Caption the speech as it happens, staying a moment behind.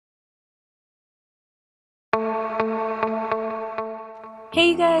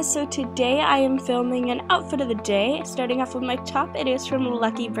Hey you guys, so today I am filming an outfit of the day. Starting off with my top, it is from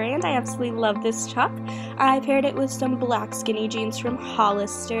Lucky brand. I absolutely love this top. I paired it with some black skinny jeans from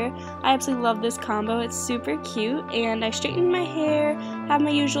Hollister. I absolutely love this combo, it's super cute, and I straightened my hair, have my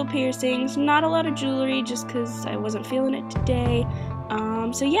usual piercings, not a lot of jewelry just because I wasn't feeling it today.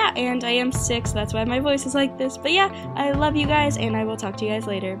 So yeah, and I am sick, so that's why my voice is like this. But yeah, I love you guys, and I will talk to you guys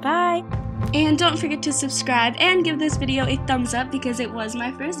later. Bye! And don't forget to subscribe and give this video a thumbs up because it was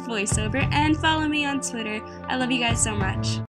my first voiceover, and follow me on Twitter. I love you guys so much.